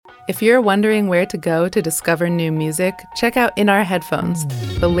If you're wondering where to go to discover new music, check out In Our Headphones,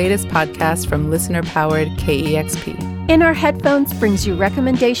 the latest podcast from listener-powered KEXP. In Our Headphones brings you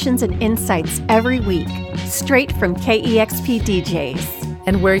recommendations and insights every week, straight from KEXP DJs.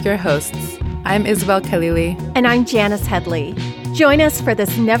 And we're your hosts. I'm Isabel Khalili. And I'm Janice Headley. Join us for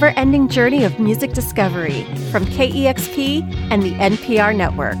this never-ending journey of music discovery from KEXP and the NPR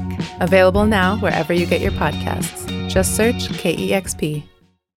network. Available now wherever you get your podcasts. Just search KEXP.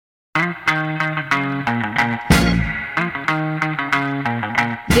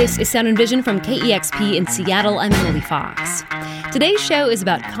 This is Sound and Vision from KEXP in Seattle. I'm Emily Fox. Today's show is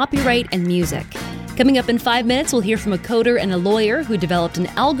about copyright and music. Coming up in 5 minutes, we'll hear from a coder and a lawyer who developed an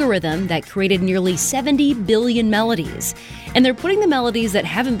algorithm that created nearly 70 billion melodies. And they're putting the melodies that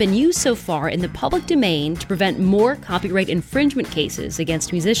haven't been used so far in the public domain to prevent more copyright infringement cases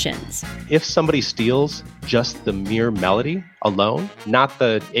against musicians. If somebody steals just the mere melody alone, not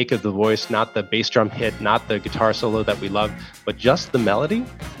the ache of the voice, not the bass drum hit, not the guitar solo that we love, but just the melody,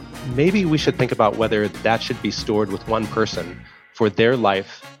 maybe we should think about whether that should be stored with one person for their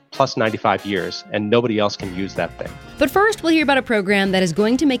life plus 95 years, and nobody else can use that thing. But first, we'll hear about a program that is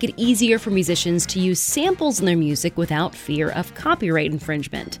going to make it easier for musicians to use samples in their music without fear of copyright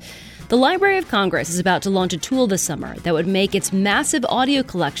infringement. The Library of Congress is about to launch a tool this summer that would make its massive audio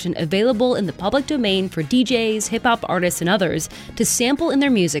collection available in the public domain for DJs, hip-hop artists, and others to sample in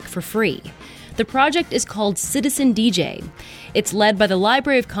their music for free. The project is called Citizen DJ. It's led by the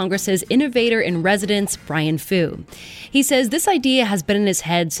Library of Congress's innovator-in-residence, Brian Fu. He says this idea has been in his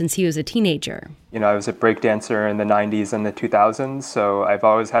head since he was a teenager. You know, I was a breakdancer in the 90s and the 2000s, so I've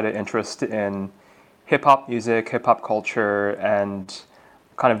always had an interest in hip-hop music, hip-hop culture, and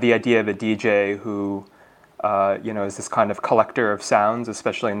kind of the idea of a DJ who, is this kind of collector of sounds,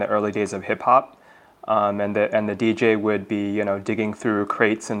 especially in the early days of hip-hop. And the DJ would be, digging through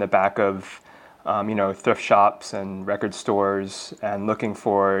crates in the back of thrift shops and record stores and looking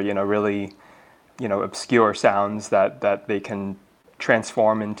for, really, obscure sounds that they can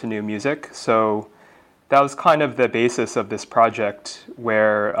transform into new music. So that was kind of the basis of this project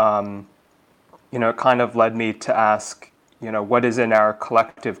where, it kind of led me to ask, what is in our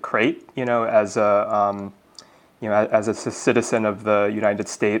collective crate, as a citizen of the United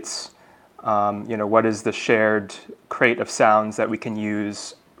States, what is the shared crate of sounds that we can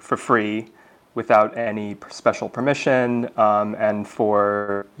use for free without any special permission, and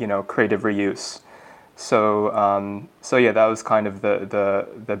for, creative reuse. So that was kind of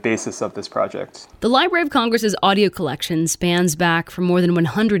the basis of this project. The Library of Congress's audio collection spans back for more than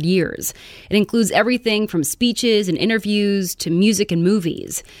 100 years. It includes everything from speeches and interviews to music and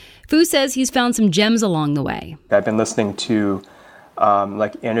movies. Fu says he's found some gems along the way. I've been listening to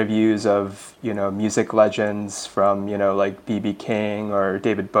interviews of, music legends from, like B.B. King or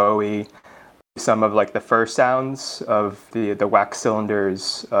David Bowie. Some of the first sounds of the wax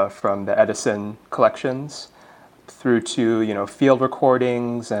cylinders from the Edison collections, through to field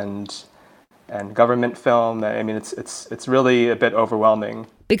recordings and government film. I mean, it's really a bit overwhelming.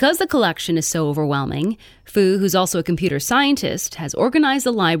 Because the collection is so overwhelming, Fu, who's also a computer scientist, has organized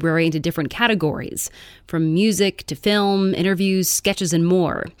the library into different categories, from music to film, interviews, sketches, and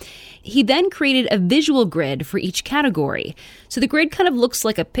more. He then created a visual grid for each category. So the grid kind of looks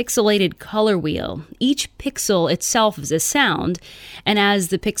like a pixelated color wheel. Each pixel itself is a sound, and as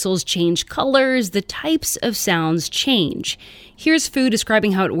the pixels change colors, the types of sounds change. Here's Fu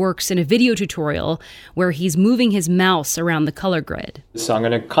describing how it works in a video tutorial where he's moving his mouse around the color grid. So I'm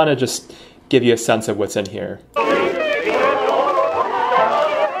going to kind of just give you a sense of what's in here.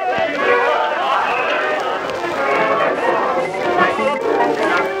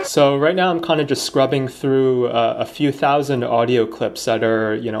 So right now I'm kind of just scrubbing through a few thousand audio clips that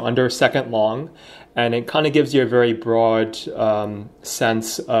are, under a second long. And it kind of gives you a very broad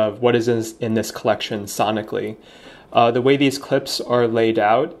sense of what is in this collection sonically. The way these clips are laid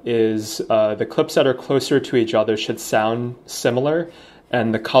out is the clips that are closer to each other should sound similar,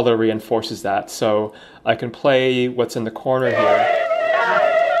 and the color reinforces that. So I can play what's in the corner here.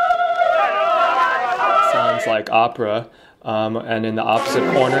 It sounds like opera. And in the opposite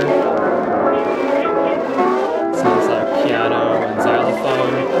corner, it sounds like piano and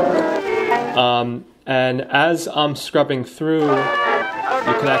xylophone. And as I'm scrubbing through,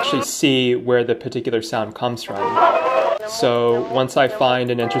 you can actually see where the particular sound comes from. So once I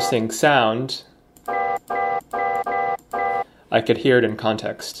find an interesting sound, I could hear it in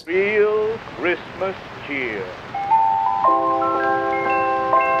context. Real Christmas cheer.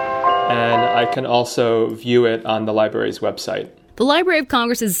 And I can also view it on the library's website. The The Library of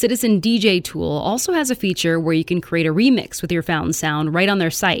Congress's Citizen DJ tool also has a feature where you can create a remix with your found sound right on their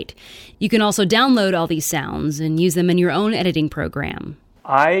site. You can also download all these sounds and use them in your own editing program.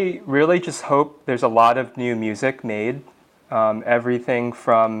 I really just hope there's a lot of new music made. Everything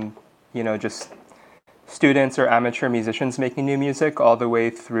from, just students or amateur musicians making new music all the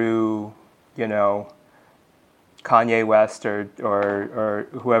way through, Kanye West or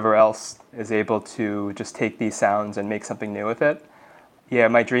whoever else is able to just take these sounds and make something new with it. Yeah,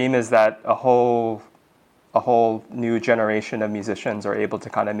 my dream is that a whole new generation of musicians are able to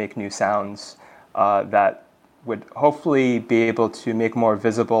kind of make new sounds that would hopefully be able to make more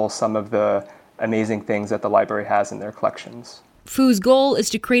visible some of the amazing things that the library has in their collections. Fu's goal is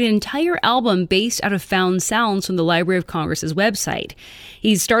to create an entire album based out of found sounds from the Library of Congress's website.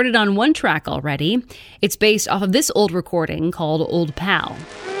 He's started on one track already. It's based off of this old recording called Old Pal.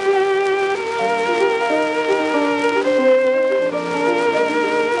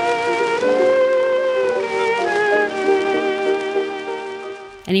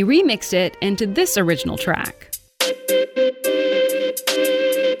 And he remixed it into this original track.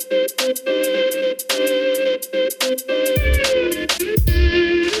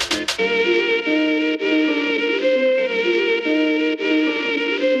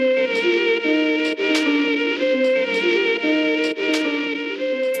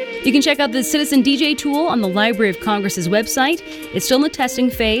 You can check out the Citizen DJ tool on the Library of Congress's website. It's still in the testing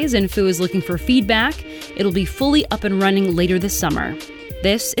phase, and Fu is looking for feedback. It'll be fully up and running later this summer.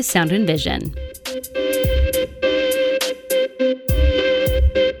 This is Sound and Vision.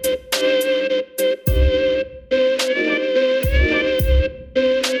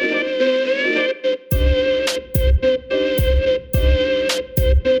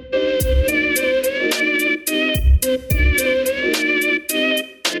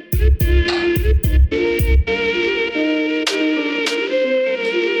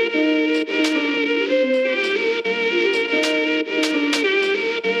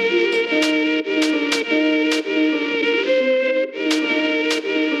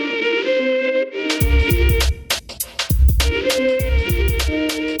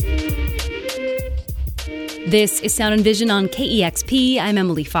 This is Sound and Vision on KEXP. I'm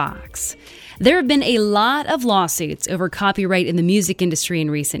Emily Fox. There have been a lot of lawsuits over copyright in the music industry in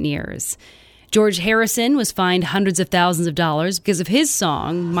recent years. George Harrison was fined hundreds of thousands of dollars because of his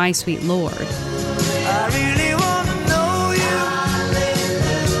song, My Sweet Lord. I really want to know you.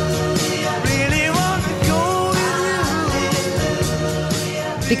 I really want to go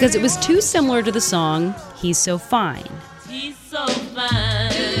with you. Because it was too similar to the song, He's So Fine. He's so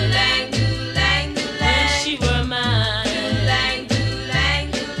fine.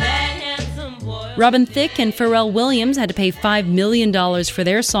 Robin Thicke and Pharrell Williams had to pay $5 million for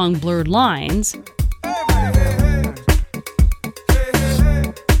their song Blurred Lines.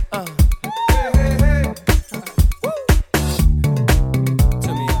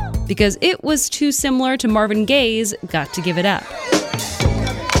 Because it was too similar to Marvin Gaye's Got to Give It Up.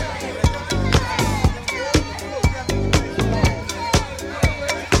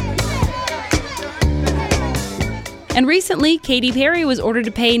 And recently, Katy Perry was ordered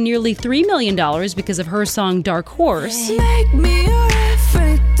to pay nearly $3 million because of her song Dark Horse. Make me your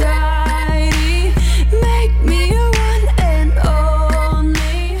Aphrodite. Make me your one and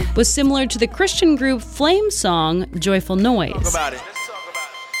only. Was similar to the Christian group Flame song Joyful Noise. Talk about it.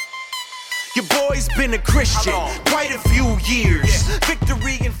 Your boy's been a Christian quite a few years.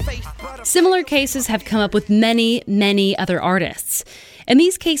 Victory and faith. Similar cases have come up with many, many other artists. In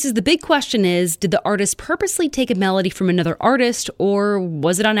these cases, the big question is, did the artist purposely take a melody from another artist, or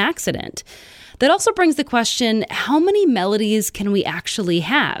was it on accident? That also brings the question, how many melodies can we actually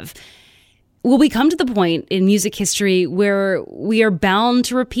have? Will we come to the point in music history where we are bound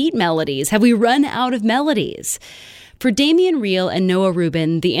to repeat melodies? Have we run out of melodies? For Damian Reel and Noah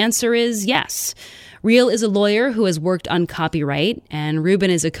Rubin, the answer is yes. Reel is a lawyer who has worked on copyright, and Rubin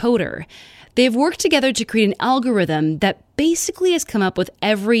is a coder. They've worked together to create an algorithm that basically has come up with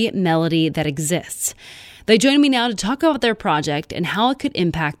every melody that exists. They join me now to talk about their project and how it could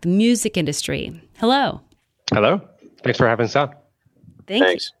impact the music industry. Hello. Hello. Thanks for having us on.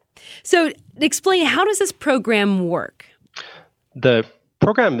 Thanks. So explain, how does this program work? The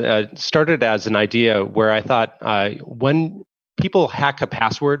program started as an idea where I thought when people hack a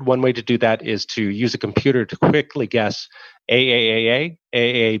password, one way to do that is to use a computer to quickly guess AAAA,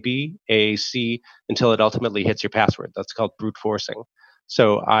 AAB, AAC until it ultimately hits your password. That's called brute forcing.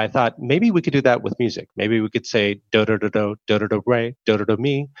 So I thought maybe we could do that with music. Maybe we could say do-do-do-do, do-do-do-re,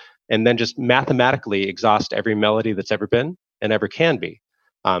 do-do-do-mi, and then just mathematically exhaust every melody that's ever been and ever can be.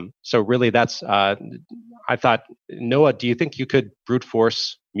 So really, that's I thought, Noah, do you think you could brute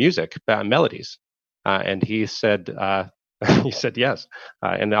force music melodies? And he said he said yes.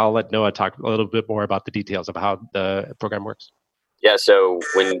 And I'll let Noah talk a little bit more about the details of how the program works. Yeah. So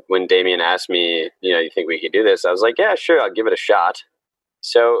when Damien asked me, you think we could do this, I was like, yeah, sure, I'll give it a shot.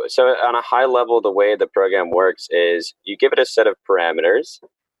 So on a high level, the way the program works is you give it a set of parameters.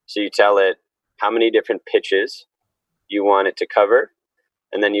 So you tell it how many different pitches you want it to cover,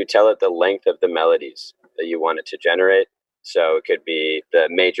 and then you tell it the length of the melodies that you want it to generate. So it could be the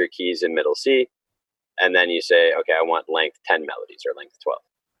major keys in middle C, and then you say, okay, I want length 10 melodies or length 12.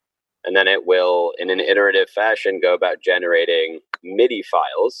 And then it will, in an iterative fashion, go about generating MIDI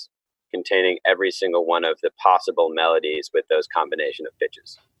files containing every single one of the possible melodies with those combination of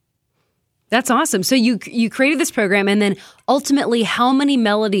pitches. That's awesome. So you created this program, and then ultimately, how many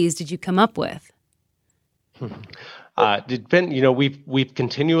melodies did you come up with? We've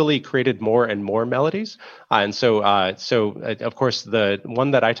continually created more and more melodies, and so of course the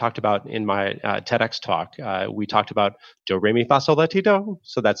one that I talked about in my TEDx talk, we talked about do re mi fa sol la ti do.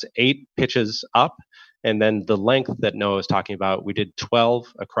 So that's 8 pitches up, and then the length that Noah was talking about, we did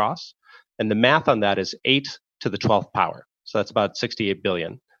 12 across, and the math on that is 8 to the 12th power. So that's about 68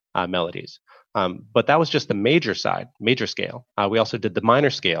 billion melodies. But that was just the major scale. We also did the minor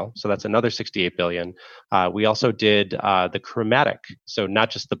scale, so that's another 68 billion. We also did the chromatic, so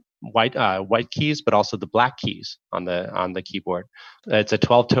not just the white keys, but also the black keys on the keyboard. It's a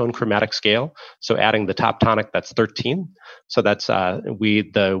 12-tone chromatic scale, so adding the top tonic, that's 13. So that's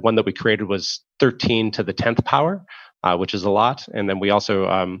the one that we created was 13 to the 10th power. Which is a lot. And then we also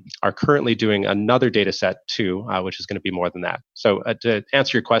are currently doing another data set too, which is going to be more than that. So to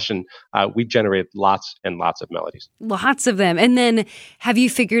answer your question, we generate lots and lots of melodies. Lots of them. And then have you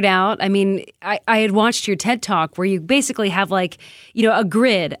figured out, I had watched your TED Talk where you basically have a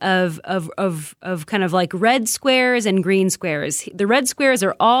grid of kind of like red squares and green squares. The red squares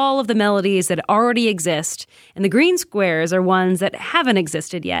are all of the melodies that already exist, and the green squares are ones that haven't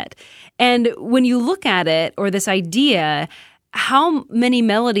existed yet. And when you look at it, or this idea, how many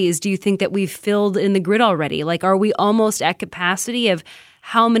melodies do you think that we've filled in the grid already? Like, are we almost at capacity of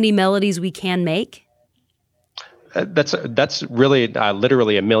how many melodies we can make? That's really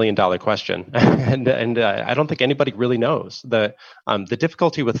literally $1 million question, and I don't think anybody really knows. The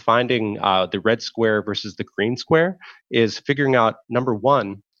difficulty with finding the red square versus the green square is figuring out, number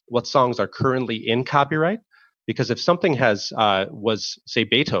one, what songs are currently in copyright. Because if something was, say,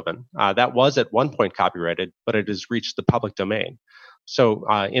 Beethoven, that was at one point copyrighted, but it has reached the public domain. So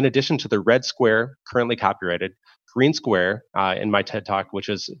in addition to the red square, currently copyrighted, green square in my TED Talk, which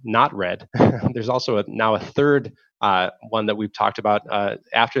is not red, there's also now a third one that we've talked about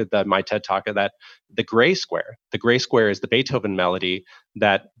after my TED Talk, of that the gray square. The gray square is the Beethoven melody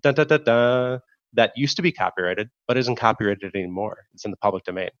that da-da-da-da, that used to be copyrighted, but isn't copyrighted anymore. It's in the public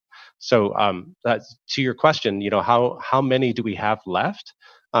domain. So to your question, how many do we have left?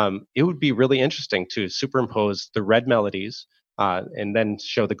 It would be really interesting to superimpose the red melodies and then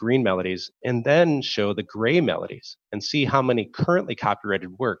show the green melodies and then show the gray melodies and see how many currently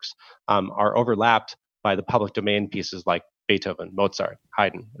copyrighted works are overlapped by the public domain pieces like Beethoven, Mozart,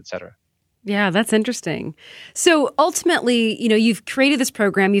 Haydn, etc. Yeah, that's interesting. So ultimately, you've created this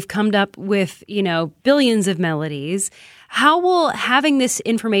program, you've come up with, billions of melodies. How will having this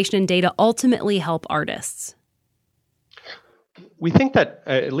information and data ultimately help artists? We think that,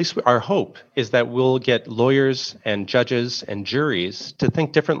 at least our hope, is that we'll get lawyers and judges and juries to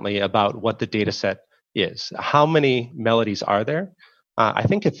think differently about what the data set is. How many melodies are there? I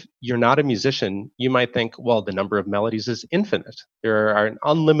think if you're not a musician, you might think, well, the number of melodies is infinite. There are an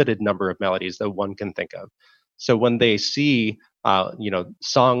unlimited number of melodies that one can think of. So when they see,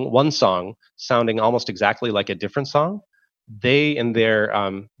 one song sounding almost exactly like a different song, they, in their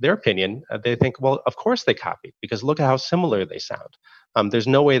opinion, they think, well, of course they copied, because look at how similar they sound. There's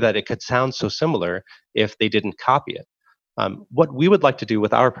no way that it could sound so similar if they didn't copy it. What we would like to do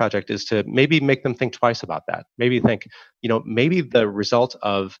with our project is to maybe make them think twice about that. Maybe think, maybe the result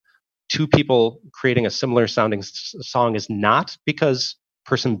of two people creating a similar sounding song is not because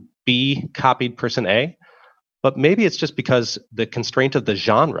person B copied person A, but maybe it's just because the constraint of the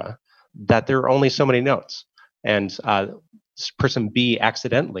genre, that there are only so many notes. And person B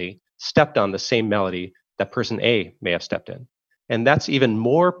accidentally stepped on the same melody that person A may have stepped in. And that's even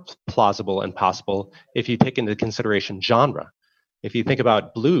more plausible and possible if you take into consideration genre. If you think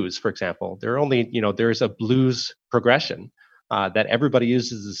about blues, for example, there's a blues progression that everybody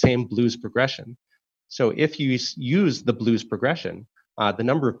uses the same blues progression. So if you use the blues progression, the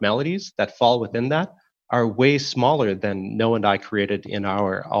number of melodies that fall within that are way smaller than Noah and I created in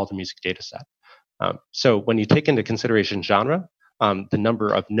our All the Music data set. So when you take into consideration genre, the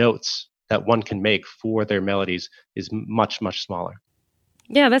number of notes that one can make for their melodies is much, much smaller.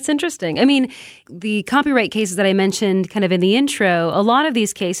 Yeah, that's interesting. I mean, the copyright cases that I mentioned kind of in the intro, a lot of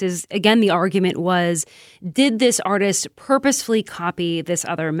these cases, again, the argument was, did this artist purposefully copy this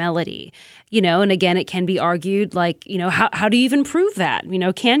other melody? And again, it can be argued like, how do you even prove that?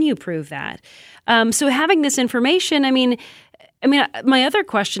 Can you prove that? So having this information, I mean, my other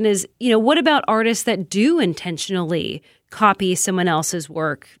question is, what about artists that do intentionally copy someone else's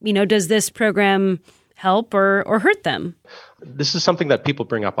work? Does this program help or hurt them? This is something that people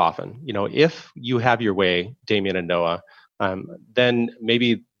bring up often. If you have your way, Damien and Noah, then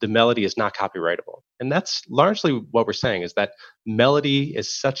maybe the melody is not copyrightable. And that's largely what we're saying, is that melody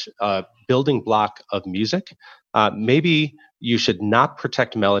is such a building block of music. Maybe you should not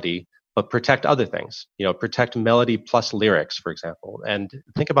protect melody, but protect other things. Protect melody plus lyrics, for example. And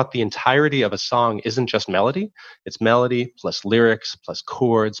think about the entirety of a song isn't just melody. It's melody plus lyrics plus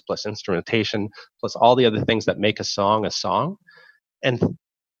chords plus instrumentation plus all the other things that make a song. And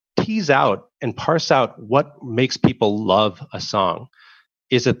tease out and parse out what makes people love a song.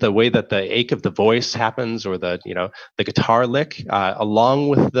 Is it the way that the ache of the voice happens, or the guitar lick, along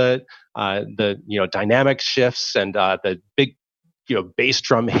with the dynamic shifts and the big bass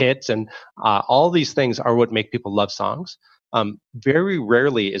drum hits, and all these things are what make people love songs. Very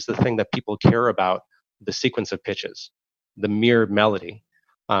rarely is the thing that people care about the sequence of pitches, the mere melody.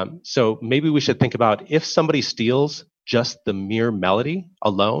 So maybe we should think about, if somebody steals just the mere melody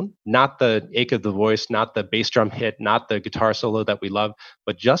alone, not the ache of the voice, not the bass drum hit, not the guitar solo that we love,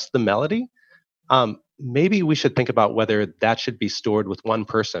 but just the melody, maybe we should think about whether that should be stored with one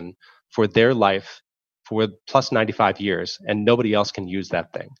person for their life for plus 95 years, and nobody else can use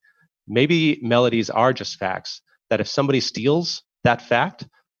that thing. Maybe melodies are just facts, that if somebody steals that fact,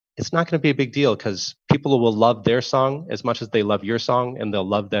 it's not going to be a big deal, because people will love their song as much as they love your song, and they'll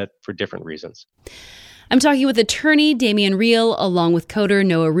love that for different reasons. I'm talking with attorney Damian Riehl along with coder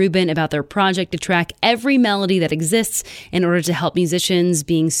Noah Rubin about their project to track every melody that exists in order to help musicians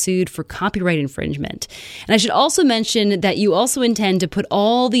being sued for copyright infringement. And I should also mention that you also intend to put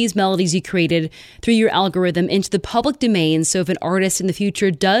all these melodies you created through your algorithm into the public domain. So if an artist in the future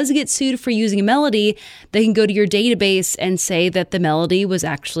does get sued for using a melody, they can go to your database and say that the melody was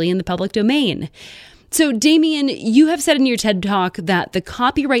actually in the public domain. So, Damian, you have said in your TED Talk that the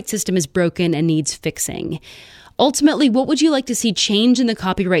copyright system is broken and needs fixing. Ultimately, what would you like to see change in the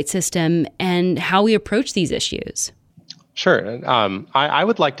copyright system and how we approach these issues? Sure. I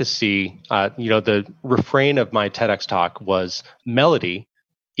would like to see, the refrain of my TEDx talk was melody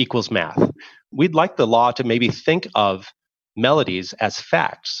equals math. We'd like the law to maybe think of melodies as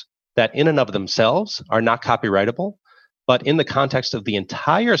facts that in and of themselves are not copyrightable, but in the context of the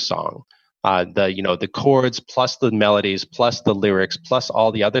entire song, the chords plus the melodies plus the lyrics plus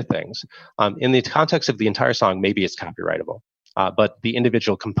all the other things, in the context of the entire song, maybe it's copyrightable, but the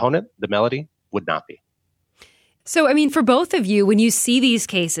individual component, the melody, would not be. So, I mean, for both of you, when you see these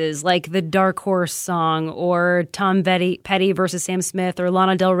cases like the Dark Horse song or Tom Petty versus Sam Smith or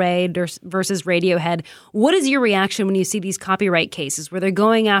Lana Del Rey versus Radiohead, what is your reaction when you see these copyright cases where they're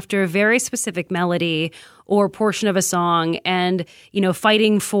going after a very specific melody or portion of a song and,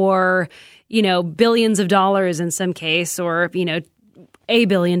 fighting for, billions of dollars in some case, or, $1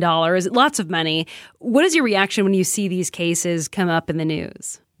 billion, lots of money? What is your reaction when you see these cases come up in the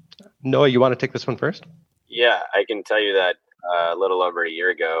news? Noah, you want to take this one first? Yeah, I can tell you that a little over a year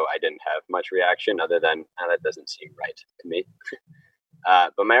ago, I didn't have much reaction other than, that doesn't seem right to me.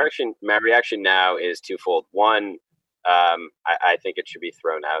 But my reaction now is twofold. One, I think it should be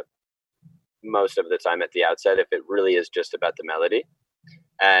thrown out most of the time at the outset if it really is just about the melody.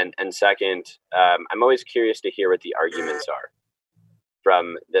 And second, I'm always curious to hear what the arguments are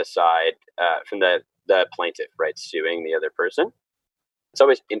from this side, from the plaintiff, right, suing the other person. It's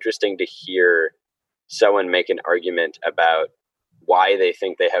always interesting to hear someone make an argument about why they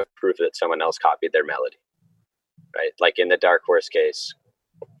think they have proof that someone else copied their melody, right? Like in the Dark Horse case,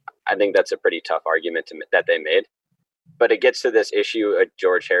 I think that's a pretty tough argument that they made. But it gets to this issue of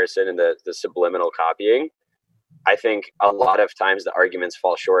George Harrison and the subliminal copying. I think a lot of times the arguments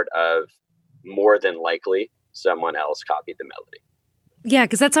fall short of more than likely someone else copied the melody. Yeah,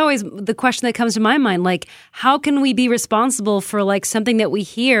 because that's always the question that comes to my mind. Like, how can we be responsible for like something that we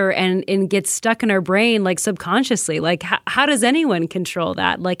hear and gets stuck in our brain like subconsciously? Like, how does anyone control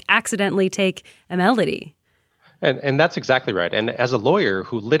that? Like, accidentally take a melody? And that's exactly right. And as a lawyer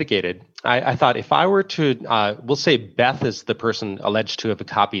who litigated, I thought if I were to, we'll say Beth is the person alleged to have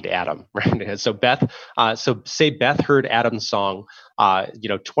copied Adam, right? So say Beth heard Adam's song,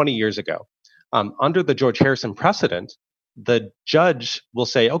 20 years ago. Under the George Harrison precedent, the judge will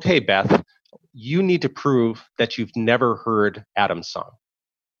say, okay, Beth, you need to prove that you've never heard Adam's song.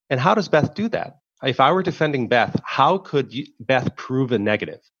 And how does Beth do that? If I were defending Beth, how could Beth prove a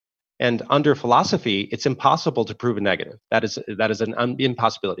negative? And under philosophy, it's impossible to prove a negative. That is an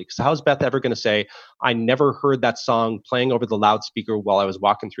impossibility. Because how is Beth ever going to say, I never heard that song playing over the loudspeaker while I was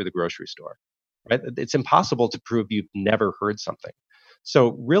walking through the grocery store? Right? It's impossible to prove you've never heard something.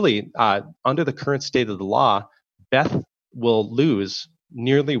 So really, under the current state of the law, Beth will lose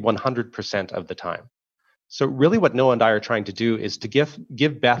nearly 100% of the time. So really what Noah and I are trying to do is to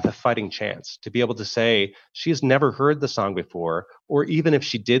give Beth a fighting chance to be able to say she has never heard the song before, or even if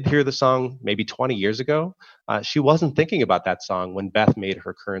she did hear the song maybe 20 years ago, she wasn't thinking about that song when Beth made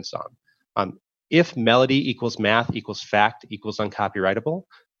her current song. If melody equals math equals fact equals uncopyrightable,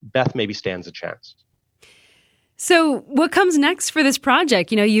 Beth maybe stands a chance. So what comes next for this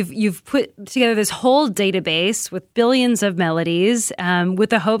project? You've put together this whole database with billions of melodies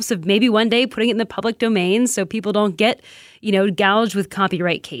with the hopes of maybe one day putting it in the public domain so people don't get, gouged with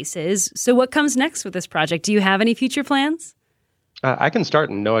copyright cases. So what comes next with this project? Do you have any future plans? I can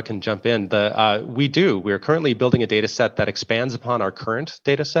start and Noah can jump in. We do. We're currently building a data set that expands upon our current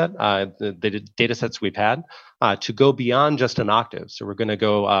data set, the data sets we've had, to go beyond just an octave. So we're going to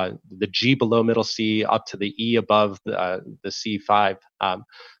go the G below middle C up to the E above the C5.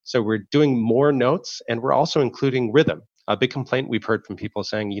 So we're doing more notes, and we're also including rhythm. A big complaint we've heard from people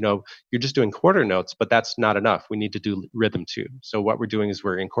saying, you're just doing quarter notes, but that's not enough. We need to do rhythm too. So what we're doing is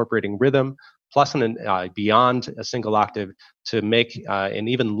we're incorporating rhythm plus beyond a single octave to make an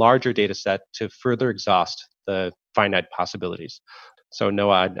even larger data set to further exhaust the finite possibilities. So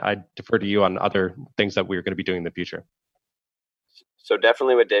Noah, I'd defer to you on other things that we're going to be doing in the future. So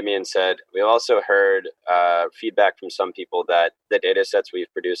definitely what Damien said. We also heard feedback from some people that the data sets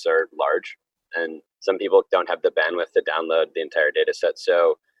we've produced are large, and some people don't have the bandwidth to download the entire data set.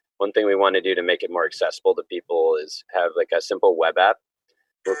 So one thing we want to do to make it more accessible to people is have like a simple web app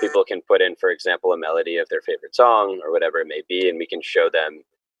where people can put in, for example, a melody of their favorite song or whatever it may be, and we can show them,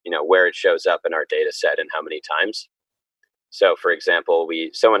 where it shows up in our data set and how many times. So, for example,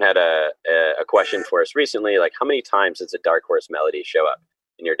 someone had a question for us recently, like how many times does a Dark Horse melody show up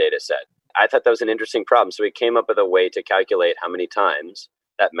in your data set? I thought that was an interesting problem. So we came up with a way to calculate how many times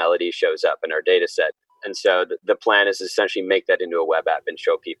that melody shows up in our data set. And so the plan is essentially make that into a web app and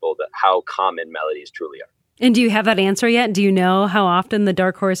show people how common melodies truly are. And do you have that answer yet? Do you know how often the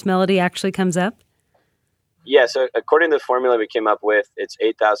Dark Horse melody actually comes up? Yeah, so according to the formula we came up with, it's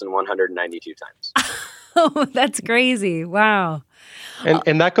 8,192 times. Oh, that's crazy. Wow.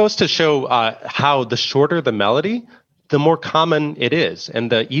 And that goes to show how the shorter the melody, the more common it is,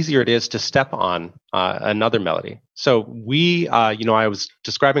 and the easier it is to step on another melody. So I was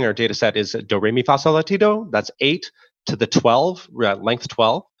describing our data set is do, re, mi, fa, sol, la, ti, do. That's 8 to the 12, length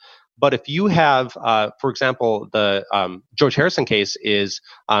 12. But if you have, for example, the George Harrison case is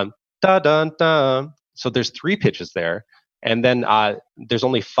da, da, da. So there's 3 pitches there. And then there's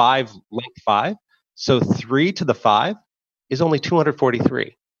only 5, length 5. So 3 to the 5 is only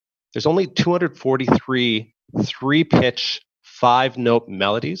 243. There's only 243 3-pitch, 5-note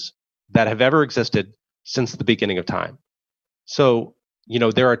melodies that have ever existed since the beginning of time. So,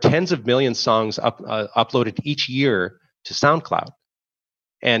 there are tens of millions of songs uploaded each year to SoundCloud.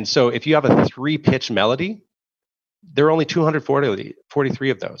 And so if you have a 3-pitch melody, there are only 243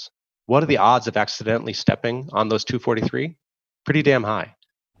 of those. What are the odds of accidentally stepping on those 243? Pretty damn high.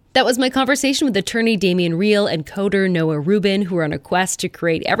 That was my conversation with attorney Damien Riehl and coder Noah Rubin, who are on a quest to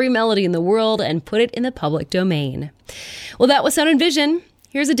create every melody in the world and put it in the public domain. Well, that was Sound and Vision.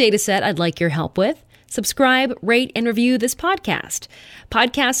 Here's a data set I'd like your help with. Subscribe, rate, and review this podcast.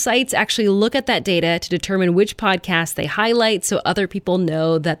 Podcast sites actually look at that data to determine which podcasts they highlight so other people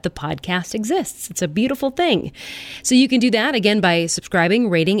know that the podcast exists. It's a beautiful thing. So you can do that, again, by subscribing,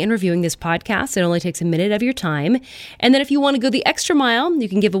 rating, and reviewing this podcast. It only takes a minute of your time. And then if you want to go the extra mile, you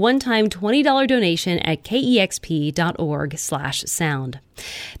can give a one-time $20 donation at kexp.org/sound.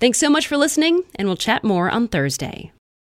 Thanks so much for listening, and we'll chat more on Thursday.